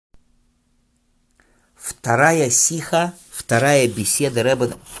Вторая Сиха, вторая беседа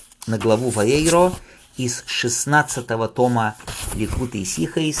Ребе на главу Ваейра из 16-го тома Ликута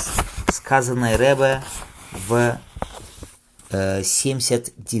Сихаис, сказанная Ребе в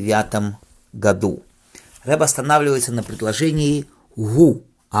 79-м году. Ребе останавливается на предложении «Гу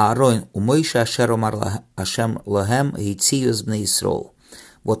Аарон у Моше ашер омар Ашем лагем гициюс бней Исроэл».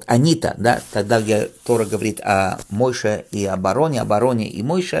 Вот они-то, да, тогда, где Тора говорит о Моше и об Аароне и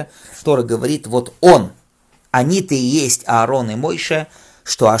Моше, Тора говорит, вот он, они-то и есть Аарон и Моше,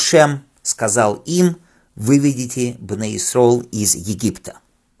 что Ашем сказал им, выведите бней Исроэл из Египта.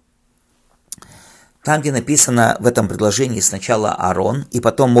 Там, где написано в этом предложении сначала Аарон и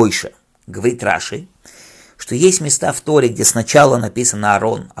потом Моше, говорит Раши, что есть места в Торе, где сначала написано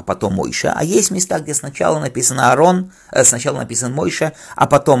Аарон, а потом Моше, а есть места, где сначала написано сначала написан Моше, а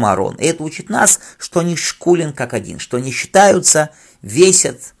потом Аарон. И это учит нас, что они шкулин как один, что они считаются,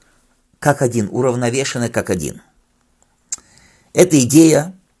 весят как один, уравновешены как один. Эта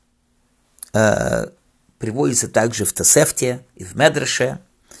идея приводится также в Тосефте и в Медреше,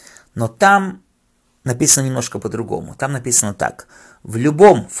 но там написано немножко по-другому. Там написано так: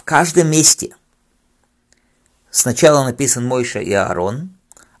 в каждом месте сначала написан Моше и Аарон,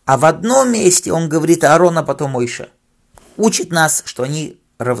 а в одном месте он говорит Аарон, а потом Моше. Учит нас, что они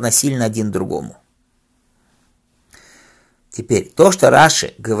равносильны один другому. Теперь, то, что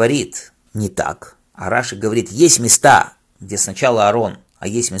Раши говорит не так, а Раши говорит, есть места, где сначала Аарон, а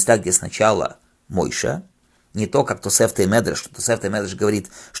есть места, где сначала Моше, не то, как Тосефта и Медреш, что Тосефта и Медреш говорит,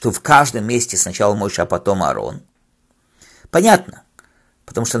 что в каждом месте сначала Моше, а потом Аарон. Понятно,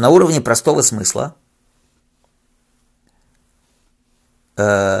 потому что на уровне простого смысла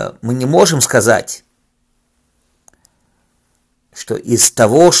мы не можем сказать, что из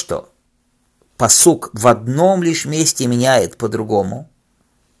того, что пасук в одном лишь месте меняет по-другому,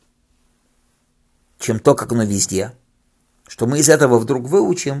 чем то, как оно везде, что мы из этого вдруг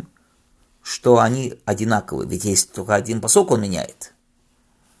выучим, что они одинаковы, ведь есть только один пасук, он меняет.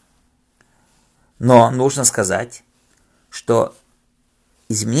 Но нужно сказать, что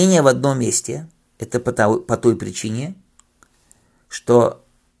изменение в одном месте – это по той причине, что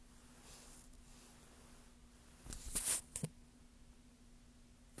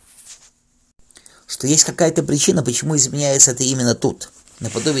есть какая-то причина, почему изменяется это именно тут.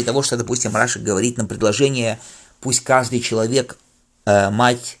 Наподобие того, что, допустим, Раши говорит на предложение, пусть каждый человек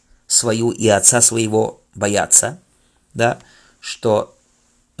мать свою и отца своего боятся, да, что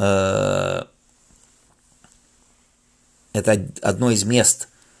это одно из мест,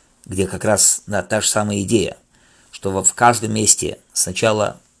 где как раз та же самая идея, что в каждом месте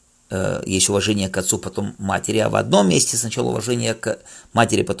сначала есть уважение к отцу, потом матери, а в одном месте сначала уважение к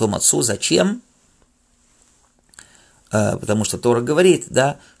матери, потом отцу. Зачем? Потому что Тора говорит,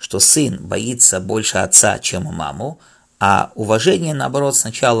 да, что сын боится больше отца, чем маму, а уважение, наоборот,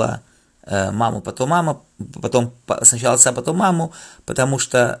 сначала маму, потом сначала отца, потом маму, потому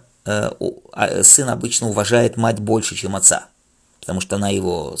что сын обычно уважает мать больше, чем отца, потому что она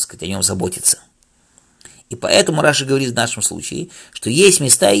его, так сказать, о нем заботится. И поэтому Раши говорит в нашем случае, что есть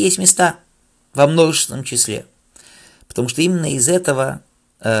места и есть места во множественном числе. Потому что именно из этого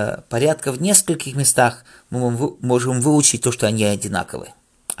порядка в нескольких местах мы можем выучить то, что они одинаковы.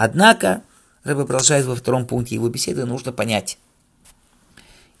 Однако, Ребе продолжает во втором пункте его беседы, нужно понять.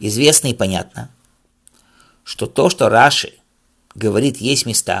 Известно и понятно, что то, что Раши говорит, есть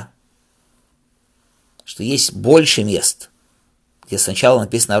места, что есть больше мест, где сначала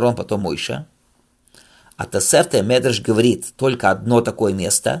написано Аарон, потом Моше, а Тосефта и Медреш говорит только одно такое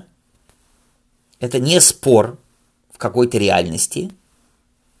место. Это не спор в какой-то реальности,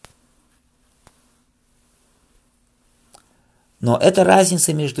 но это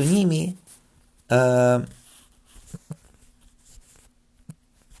разница между ними, что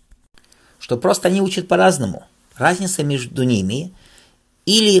просто они учат по-разному. Разница между ними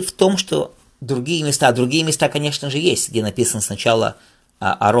или в том, что другие места, конечно же, есть, где написано сначала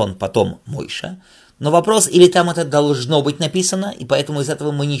Аарон, потом Моше. Но вопрос, или там это должно быть написано, и поэтому из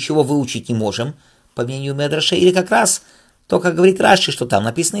этого мы ничего выучить не можем, по мнению Медраша, или как раз то, как говорит Раши, что там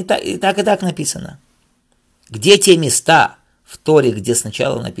написано и так написано. Где те места в Торе, где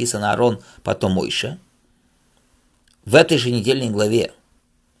сначала написано Аарон, потом Моше? В этой же недельной главе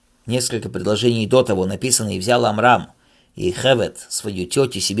несколько предложений до того написано: «И взял Амрам и Хевет, свою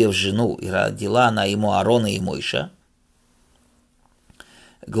тетю, себе в жену, и родила она ему Аарона и Моше».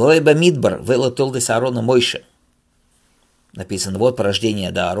 Глава Бамидбар, Вела Толдес Аарона Моше, написано, вот порождение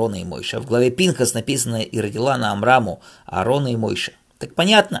Аарона и Моше. В главе Пинхас написано: и родила она Амраму Аарона и Моше. Так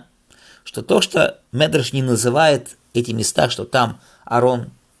понятно, что то, что Медреш не называет эти места, что там Аарон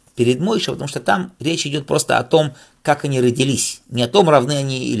перед Моше, потому что там речь идет просто о том, как они родились, не о том, равны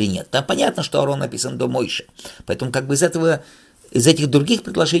они или нет. Там понятно, что Аарон написан до Моше, поэтому как бы из этих других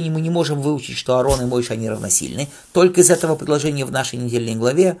предложений мы не можем выучить, что Аарон и Моше, они равносильны. Только из этого предложения в нашей недельной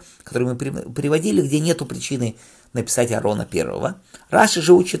главе, которое мы приводили, где нету причины написать Аарона первого. Раши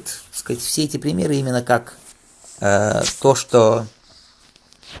же учит, так сказать, все эти примеры именно как то, что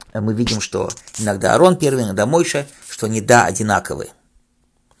мы видим, что иногда Аарон первый, иногда Моше, что они, да, одинаковые.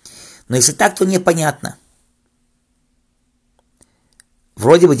 Но если так, то непонятно.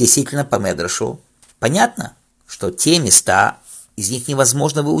 Вроде бы действительно по Медрашу понятно, что те места, из них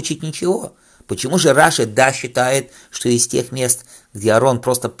невозможно выучить ничего. Почему же Раши, да, считает, что из тех мест, где Аарон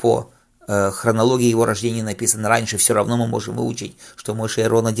просто по хронологии его рождения написан раньше, все равно мы можем выучить, что Моше и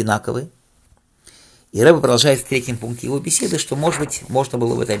Аарон одинаковы? И Ребе продолжает в третьем пункте его беседы, что, может быть, можно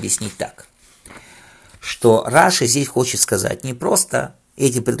было бы это объяснить так, что Раши здесь хочет сказать не просто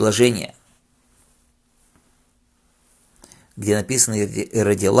эти предложения, где написано «И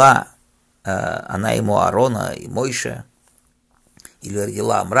родила она ему Аарона и Моше», или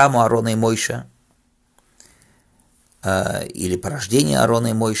 «Родила Амраму Аарона и Моше», или «Порождение Аарона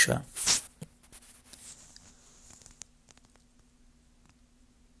и Моше».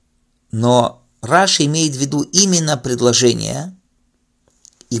 Но Раши имеет в виду именно предложение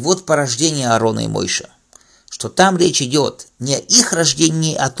и вот порождение Аарона и Моше, что там речь идет не о их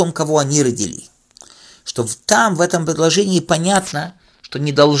рождении, а о том, кого они родили. Что там, в этом предложении понятно, что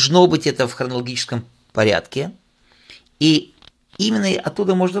не должно быть это в хронологическом порядке, и именно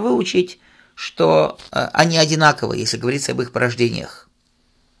оттуда можно выучить, что они одинаковы, если говорится об их порождениях.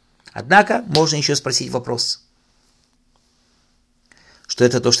 Однако можно еще спросить вопрос, что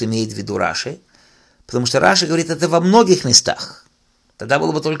это то, что имеет в виду Раши, потому что Раши говорит это во многих местах. Тогда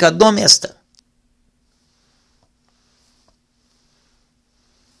было бы только одно место.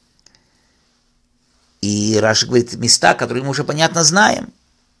 И Раши говорит места, которые мы уже понятно знаем.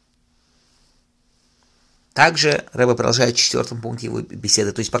 Также Ребе продолжает в 4 пункте его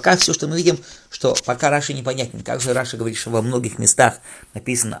беседы. То есть пока все, что мы видим, что пока Раши непонятен. Также Раши говорит, что во многих местах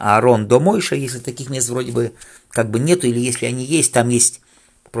написано Аарон до Моше, если таких мест вроде бы как бы нету, или если они есть, там есть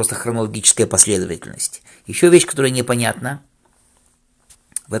просто хронологическая последовательность. Еще вещь, которая непонятна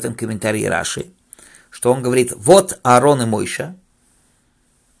в этом комментарии Раши, что он говорит, вот Аарон и Моше,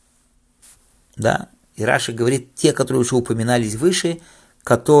 да, и Раши говорит, те, которые уже упоминались выше,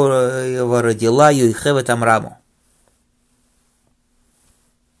 которого родила Йохевет Амраму.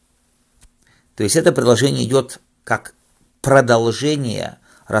 То есть это предложение идет как продолжение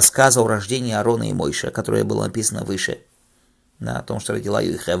рассказа о рождении Аарона и Моше, которое было написано выше, да, о том, что родила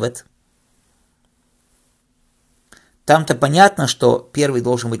Йохевет. Там-то понятно, что первый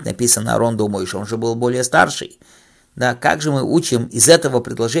должен быть написан Аарон до Моше, он же был более старший. Да, как же мы учим из этого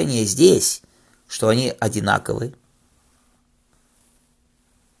предложения здесь, что они одинаковы?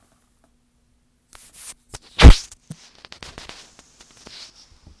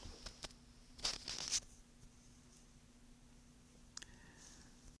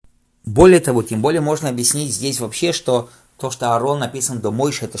 Более того, тем более можно объяснить здесь вообще, что то, что Аарон написан до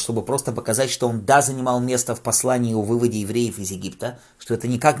Моше, это чтобы просто показать, что он, да, занимал место в послании о выводе евреев из Египта, что это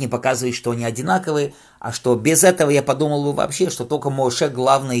никак не показывает, что они одинаковые, а что без этого я подумал бы вообще, что только Моше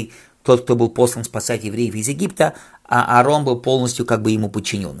главный, тот, кто был послан спасать евреев из Египта, а Аарон был полностью как бы ему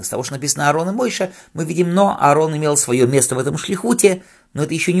подчинен. Из того, что написано Аарон и Моше, мы видим, но Аарон имел свое место в этом шлихуте, но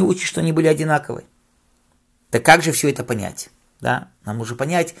это еще не учит, что они были одинаковы. Так как же все это понять? Да, нам нужно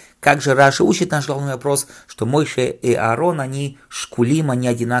понять, как же Раши учит наш главный вопрос, что Моше и Аарон, они шкулим, они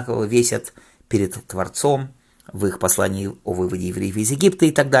одинаково весят перед Творцом в их послании о выводе евреев из Египта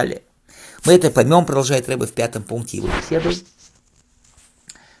и так далее. Мы это поймем, продолжает Ребе в 5 пункте его беседы,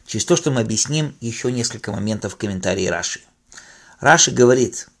 через то, что мы объясним еще несколько моментов в комментарии Раши. Раши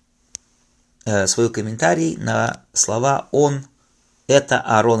говорит свой комментарий на слова «он» – это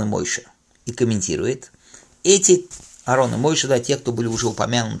Аарон и Моше, и комментирует эти Аарон и Моше, да, те, кто были уже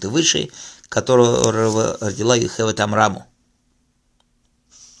упомянуты выше, которого родила Йохевет Амраму.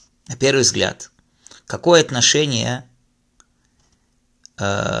 На первый взгляд, какое отношение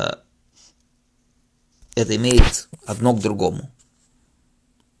это имеет одно к другому?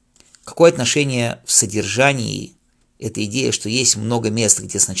 Какое отношение в содержании эта идея, что есть много мест,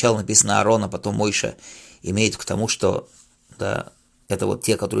 где сначала написано Аарон, а потом Моше, имеет к тому, что да, это вот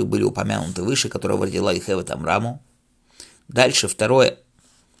те, которые были упомянуты выше, которого родила Йохевет Амраму? Дальше, второе.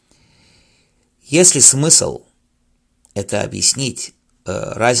 Если смысл это объяснить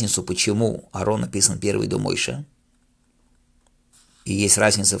разницу, почему Аарон написан первый до Моше, и есть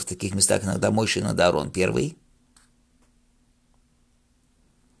разница в таких местах, иногда Моше, иногда Аарон первый,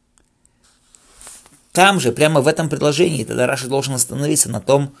 там же, прямо в этом предложении, тогда Раши должен остановиться на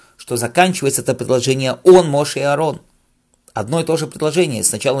том, что заканчивается это предложение «Он, Моше и Аарон». Одно и то же предложение.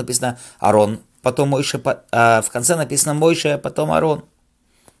 Сначала написано «Аарон», потом Моше, а в конце написано «Моше», потом «Аарон».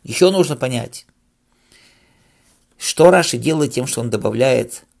 Еще нужно понять, что Раши делает тем, что он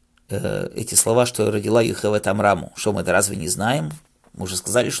добавляет эти слова, что родила Юхевет Амраму. Что мы это разве не знаем? Мы уже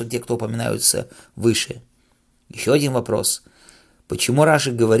сказали, что те, кто упоминаются выше. Еще один вопрос. Почему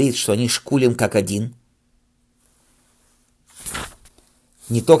Раши говорит, что они шкулим как один?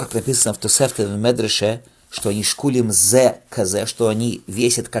 Не то, как написано в Тосефте в Медреше, что они шкулим зе казе, что они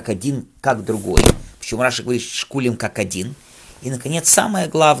весят как один, как другой. Почему Раши говорит шкулим как один? И, наконец, самое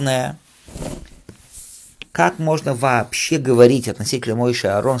главное, как можно вообще говорить относительно Моше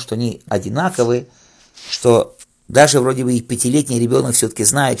и Аарон, что они одинаковы, что даже вроде бы и 5-летний ребенок все-таки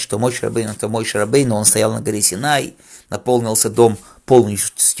знает, что Моше Рабейну это Моше Рабейну, он стоял на горе Синай, наполнился дом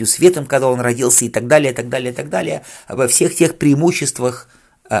полностью светом, когда он родился, и так далее, и так далее, и так далее, обо всех тех преимуществах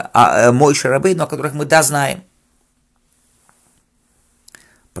Моше Рабейну, о которых мы знаем.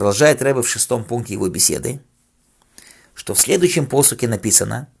 Продолжает Ребе в 6 пункте его беседы, что в следующем посуке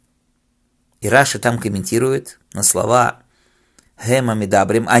написано, и Раши там комментирует на слова «Гема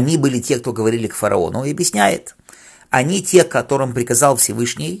медабрим», они были те, кто говорили к фараону, и объясняет, они те, которым приказал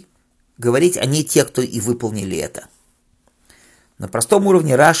Всевышний говорить, они те, кто и выполнили это. На простом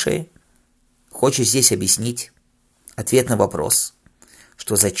уровне Раши хочет здесь объяснить ответ на вопрос,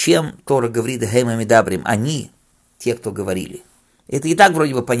 что зачем Тора говорит «Гема медабрим», они те, кто говорили. Это и так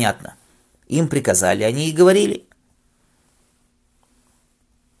вроде бы понятно. Им приказали, они и говорили.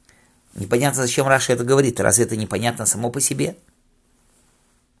 Непонятно, зачем Раши это говорит. Разве это непонятно само по себе?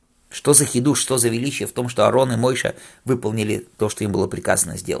 Что за хидуш, что за величие в том, что Аарон и Моше выполнили то, что им было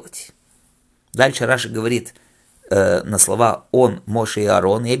приказано сделать. Дальше Раши говорит на слова «Он, Моше и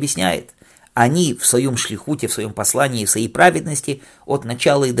Аарон» и объясняет. Они в своем шлихуте, в своем послании, в своей праведности от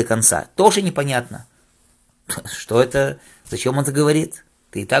начала и до конца. Тоже непонятно. Что это? Зачем он это говорит?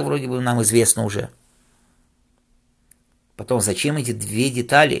 Это и так вроде бы нам известно уже. Потом, зачем эти 2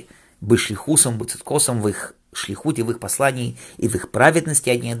 детали – бышлихусом, быцеткосом в их шлихуте, в их послании и в их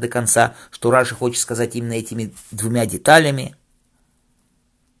праведности от них до конца, что Раши хочет сказать именно этими 2 деталями.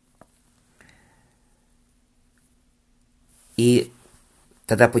 И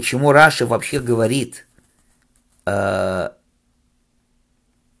тогда почему Раши вообще говорит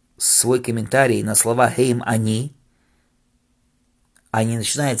свой комментарий на слова «Хейм они», а не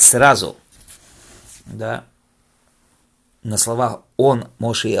начинает сразу, да, на слова «Он,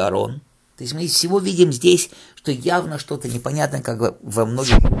 Моше и Аарон». То есть мы всего видим здесь, что явно что-то непонятное, как во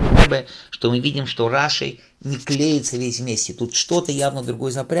многих Ребе, что мы видим, что Раши не клеится весь вместе. Тут что-то явно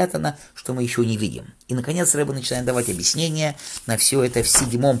другое запрятано, что мы еще не видим. И, наконец, Ребе начинает давать объяснение на все это в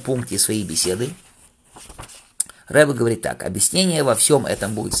 7 пункте своей беседы. Ребе говорит так, объяснение во всем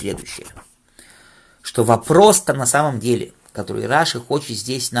этом будет следующее. Что вопрос-то на самом деле, который Раши хочет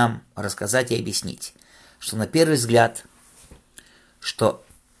здесь нам рассказать и объяснить, что на первый взгляд, что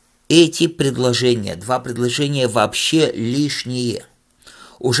эти предложения, 2 предложения вообще лишние.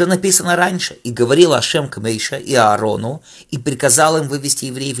 Уже написано раньше, и говорил Ашем к Моше и Аарону, и приказал им вывести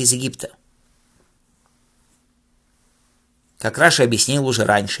евреев из Египта. Как Раши объяснил уже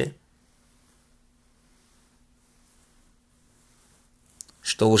раньше,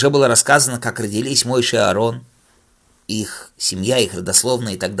 что уже было рассказано, как родились Моше и Аарон, их семья, их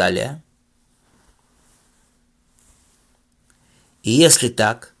родословная и так далее. И если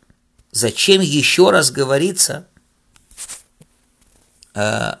так, зачем еще раз говорится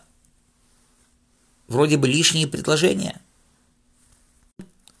вроде бы лишние предложения?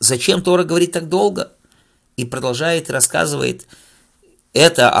 Зачем Тора говорит так долго? И продолжает и рассказывает,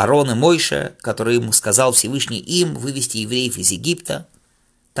 это Аарон и Моше, который ему сказал Всевышний им вывести евреев из Египта,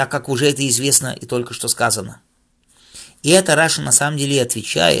 так как уже это известно и только что сказано. И это Раши на самом деле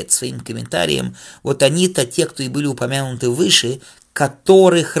отвечает своим комментарием, вот они-то те, кто и были упомянуты выше,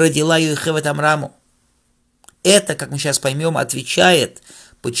 которых родила Юхевет Амраму. Это, как мы сейчас поймем, отвечает,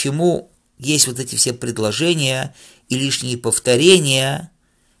 почему есть вот эти все предложения и лишние повторения,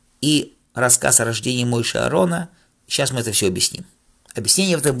 и рассказ о рождении Моше и Аарона. Сейчас мы это все объясним.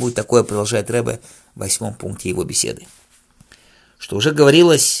 Объяснение в этом будет такое, продолжает Ребе в 8 пункте его беседы, что уже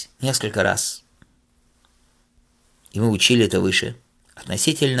говорилось несколько раз, и мы учили это выше,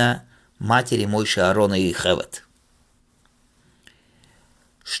 относительно матери Моше, Аарона и Юхевет,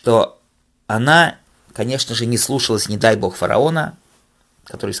 что она, конечно же, не слушалась, не дай бог, фараона,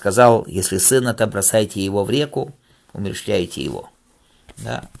 который сказал, если сына, то бросайте его в реку, умерщвляйте его.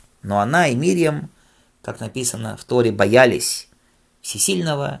 Да. Но она и Мирьям, как написано в Торе, боялись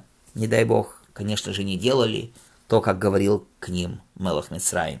всесильного, не дай бог, конечно же, не делали то, как говорил к ним Мелах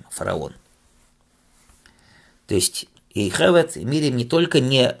Мицраим, фараон. То есть Йохевед и Мирьям не только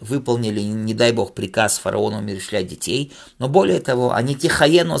не выполнили, не дай бог, приказ фараону умерщвлять детей, но более того, они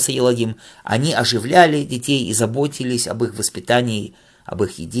тихаеноса еладим, они оживляли детей и заботились об их воспитании, об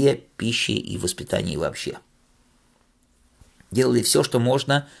их еде, пище и воспитании вообще. Делали все, что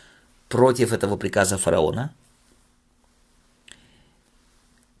можно против этого приказа фараона.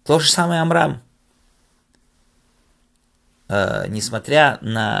 То же самое Амрам. Несмотря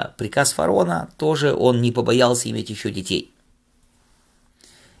на приказ фараона, тоже он не побоялся иметь еще детей.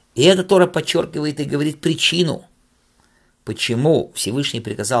 И это Тора подчеркивает и говорит причину, почему Всевышний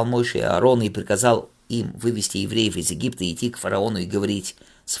приказал Моше и Аарону и приказал им вывести евреев из Египта, идти к фараону и говорить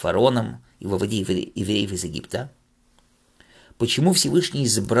с фараоном и выводи евреев из Египта. Почему Всевышний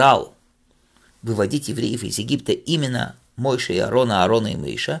избрал выводить евреев из Египта именно Моше и Аарона, Аарона и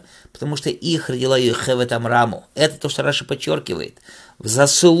Моше, потому что их родила Йохевед Амраму. Это то, что Раши подчеркивает. В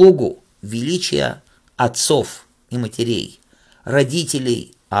заслугу величия отцов и матерей,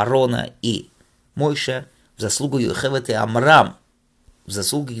 родителей Аарона и Моше, в заслугу Йохевед и Амрам, в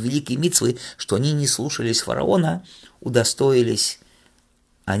заслугу великой мицвы, что они не слушались фараона, удостоились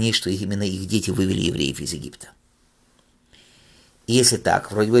они, что именно их дети вывели евреев из Египта. И если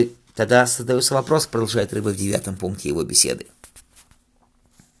так, вроде бы, тогда задается вопрос, продолжает Ребе в 9 пункте его беседы.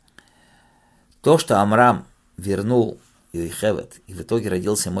 То, что Амрам вернул Йохевед, и в итоге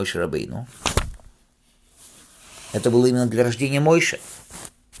родился Моше Рабейну, это было именно для рождения Моше.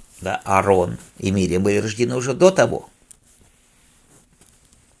 Да, Аарон и Мирьям были рождены уже до того.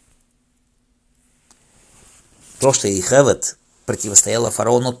 То, что Йохевед противостояла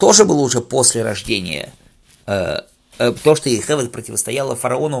фараону, тоже было уже после рождения. То, что Йохевед противостояла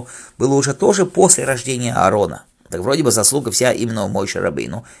фараону, было уже тоже после рождения Аарона. Так вроде бы заслуга вся именно у Моше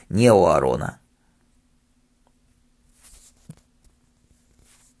Рабейну, не у Аарона.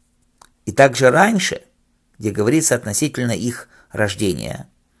 И также раньше, где говорится относительно их рождения,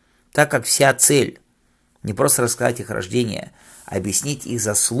 так как вся цель не просто рассказать их рождение, а объяснить их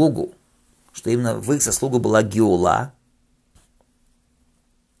заслугу, что именно в их заслугу была Геула,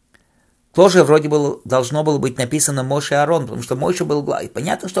 тоже вроде бы должно было быть написано Моше и Аарон, потому что Моше был главный.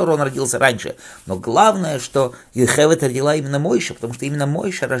 Понятно, что Аарон родился раньше, но главное, что Йохевед родила именно Моше, потому что именно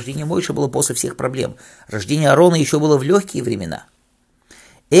Моше, рождение Моше было после всех проблем. Рождение Аарона еще было в легкие времена.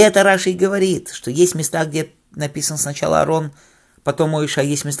 И это Раши и говорит, что есть места, где написан сначала Аарон, потом Моше, а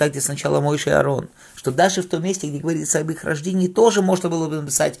есть места, где сначала Моше и Аарон. Что даже в том месте, где говорится об их рождении, тоже можно было бы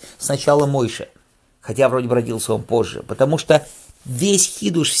написать сначала Моше, хотя вроде бы родился он позже, потому что весь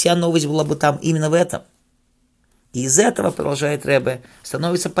хидуш, вся новость была бы там именно в этом. И из этого, продолжает Ребе,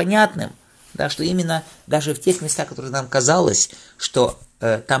 становится понятным, да, что именно даже в тех местах, которые нам казалось, что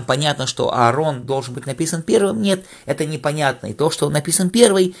там понятно, что Аарон должен быть написан первым, нет, это непонятно. И то, что он написан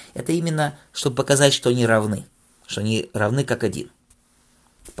первый, это именно, чтобы показать, что они равны, что они равны как один.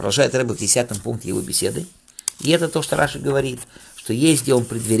 Продолжает Ребе в 10 пункте его беседы. И это то, что Раши говорит, что есть, где он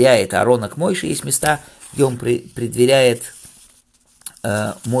предверяет Аарона к Моше, есть места, где он предверяет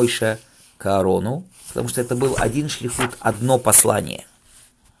Моше к Аарону, потому что это был один шлихут, одно послание.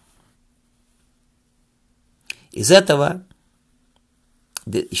 Из этого,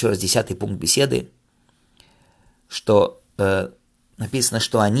 еще раз 10 пункт беседы, что написано,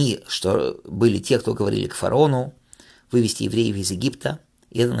 что они, что были те, кто говорили к фараону, вывести евреев из Египта,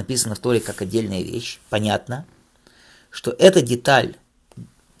 и это написано в Торе как отдельная вещь, понятно, что эта деталь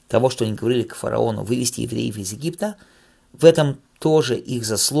того, что они говорили к фараону, вывести евреев из Египта, в этом тоже их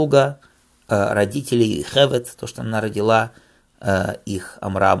заслуга родителей Йохевед, то, что она родила их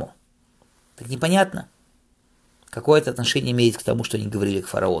Амраму. Так непонятно, какое это отношение имеет к тому, что они говорили к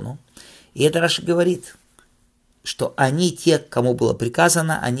фараону. И это Раши говорит, что они те, кому было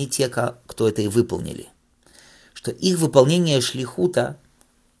приказано, они те, кто это и выполнили. Что их выполнение шлихута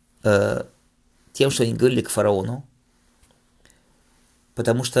тем, что они говорили к фараону,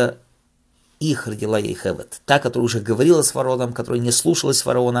 потому что их родила Йохевед, та, которая уже говорила с фараоном, которая не слушалась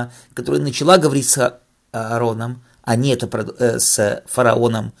фараона, которая начала говорить с Аароном, а не с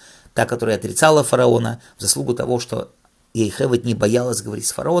фараоном, та, которая отрицала фараона, в заслугу того, что Йохевед не боялась говорить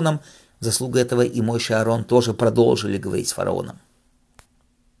с фараоном, в заслугу этого и Моше и Аарон тоже продолжили говорить с фараоном.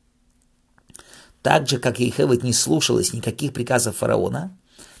 Так же, как Йохевед не слушалась никаких приказов фараона,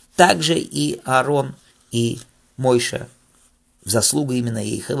 так же и Аарон и Моше в заслугу именно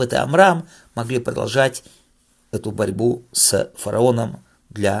Йохевед и Амрам могли продолжать эту борьбу с фараоном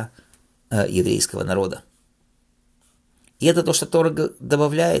для еврейского народа. И это то, что Тора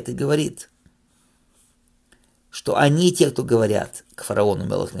добавляет и говорит. что они те, кто говорят к фараону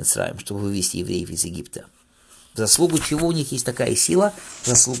Мелах Мицраим, чтобы вывести евреев из Египта. В заслугу чего у них есть такая сила? В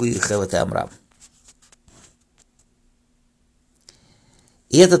заслугу Ихевет и Амрам.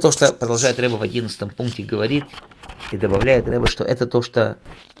 И это то, что продолжает Ребе в 11 пункте говорит, и добавляет Ребе, что это то, что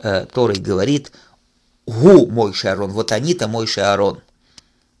Тора говорит, «Гу Моше Аарон», вот они-то Моше Аарон.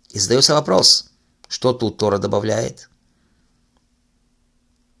 И задается вопрос, что тут Тора добавляет?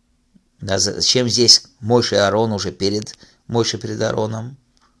 Да, зачем здесь Моше Аарон уже перед Моше перед Аароном?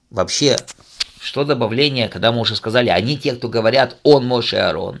 Вообще, что добавление, когда мы уже сказали, они те, кто говорят, он Моше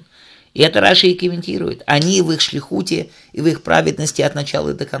Аарон. И это Раши и комментирует. Они в их шлихуте и в их праведности от начала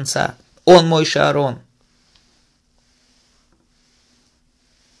и до конца. Он Моше Аарон.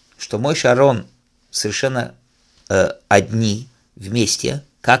 Что Моше Аарон совершенно одни, вместе,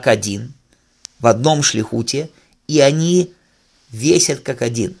 как один, в одном шлихуте, и они весят как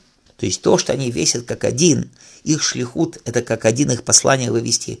один. То есть то, что они весят как один, их шлихут, это как один, их послание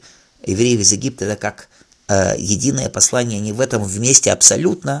вывести евреев из Египта, это как единое послание, они в этом вместе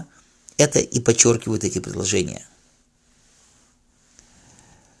абсолютно, это и подчеркивают эти предложения.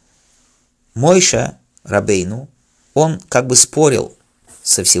 Моше Рабейну, он как бы спорил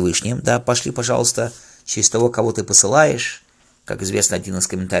со Всевышним, да, пошли, пожалуйста, через того, кого ты посылаешь, как известно, один из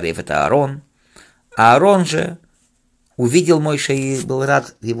комментариев, это Аарон. А Аарон же увидел Моше и был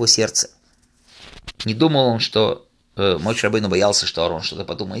рад в его сердце. Не думал он, что Моше Рабейну боялся, что Аарон что-то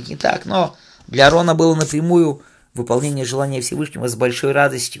подумает не так, но для Аарона было напрямую выполнение желания Всевышнего с большой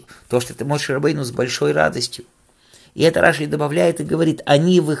радостью. То, что это Моше Рабейну с большой радостью. И это Раши добавляет и говорит,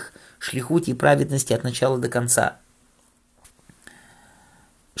 они в их шлихуте и праведности от начала до конца.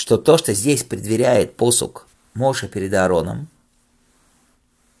 Что то, что здесь предверяет посук Моше перед Аароном,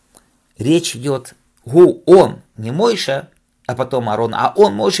 речь идет, он, не Моше, а потом Аарон, а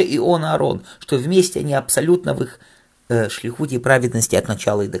он Моше и он Аарон, что вместе они абсолютно в их шлихуте и праведности от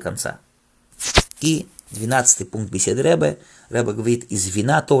начала и до конца. И 12 пункт беседы Ребе. Ребе говорит, из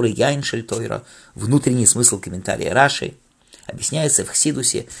вина Торы яин шель Тойра, внутренний смысл комментария Раши, объясняется в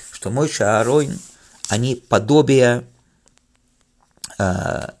Хсидусе, что Моше и Аарон, они подобие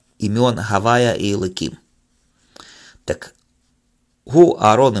имен Гавая и Элоким. Так,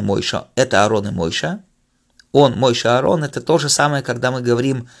 Аарон и Моше, это Аарон и Моше. Он, Моше Аарон, это то же самое, когда мы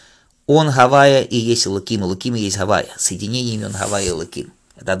говорим, он Гавая и есть Элоким, Элоким и есть Гавая. Соединение имен Гавая и Элоким.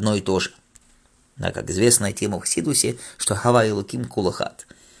 Это одно и то же. Да, как известная тема в Хсидусе, что Гавая и Элоким кулахат.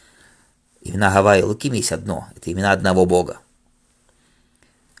 Имена Гавая и Элоким есть одно. Это имена одного Бога.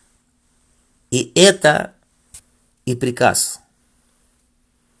 И это и приказ.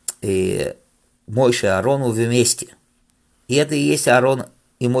 И Моше и Аарону вместе. И это и есть Аарон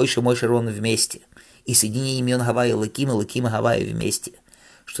и Моше, Моше и Аарон вместе. И соединение имен Гавая и Элоким, Элоким и Гавая вместе.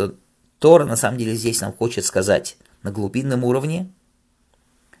 Что Тора на самом деле здесь нам хочет сказать на глубинном уровне,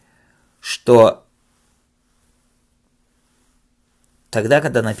 что тогда,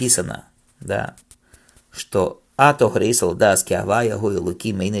 когда написано, да, что «Ато грейсал даски авая гой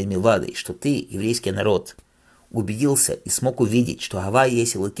луки мейнед милвадой», что ты, еврейский народ, убедился и смог увидеть, что Авая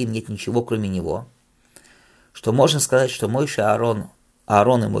есть и Луким, нет ничего кроме него, что можно сказать, что Моше, Аарон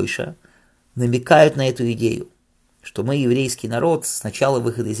и Моше намекают на эту идею, что мы, еврейский народ, с начала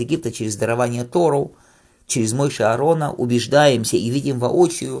выхода из Египта через дарование Тору, через Моше Аарона убеждаемся и видим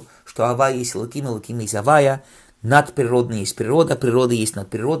воочию, что Авая есть Луким, и Луким есть Авая, надприродное есть природа, природа есть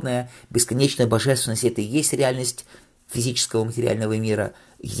надприродная, бесконечная божественность – это и есть реальность физического материального мира,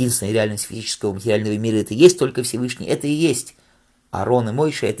 единственная реальность физического материального мира – это и есть только Всевышний, это и есть Аарон и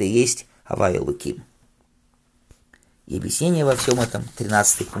Моше, это и есть Авая и Луким. И объяснение во всем этом,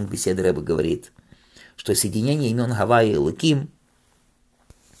 13 пункт беседы Ребе говорит, что соединение имен Авая и Луким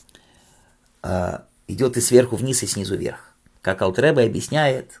идет и сверху вниз, и снизу вверх. Как Алтер Ребе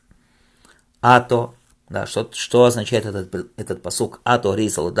объясняет, «Ато», да, что означает этот пасук «Ато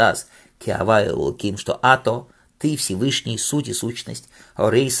рейсал дас ки Авая Луким», что «Ато» – ты Всевышний, суть и сущность,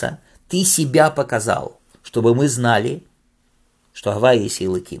 «Рейса» – ты себя показал, чтобы мы знали, что Авая есть и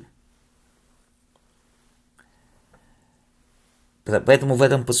Луким. Поэтому в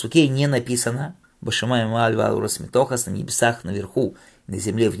этом пасуке не написано «Башамай Маальва Урасмитохас» на небесах наверху, на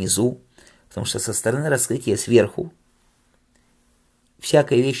земле внизу, потому что со стороны раскрытия сверху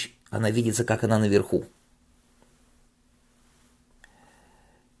всякая вещь, она видится, как она наверху.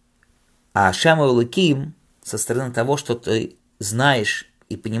 А Шама Луким со стороны того, что ты знаешь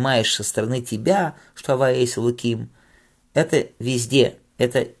и понимаешь со стороны тебя, что Авая есть Луким, это везде,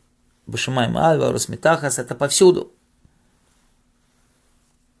 это Башамай Маальва Урасмитохас, это повсюду.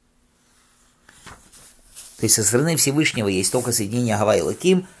 То есть со стороны Всевышнего есть только соединение Авая и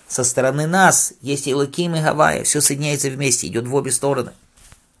Луким, со стороны нас есть Элоким и Гавайя, все соединяется вместе, идет в обе стороны.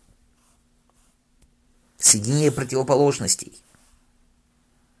 Соединение противоположностей.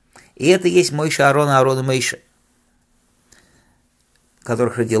 И это есть Моше, Аарон и Моше,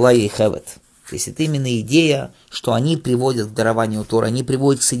 которых родила Ейхевет. То есть это именно идея, что они приводят к дарованию Торы, они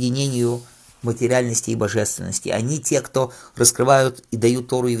приводят к соединению материальности и божественности. Они те, кто раскрывают и дают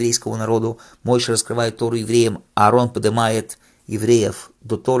Тору еврейскому народу. Моше раскрывает Тору евреям, Аарон поднимает евреев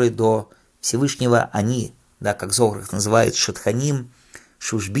до Торы, до Всевышнего. Они, да, как Зохар их называет, шатханим,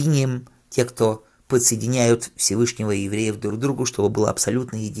 шушбиним, те, кто подсоединяют Всевышнего и евреев друг к другу, чтобы была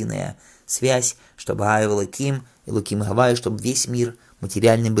абсолютно единая связь, чтобы Элоким и Гавайя, чтобы весь мир,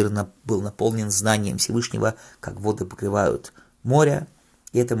 материальный мир был наполнен знанием Всевышнего, как воды покрывают море.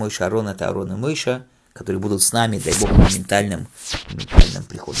 И это Моше, Аарон, это Аарон и Моше, которые будут с нами, дай Бог, моментальным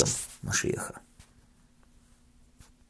приходом Машиаха.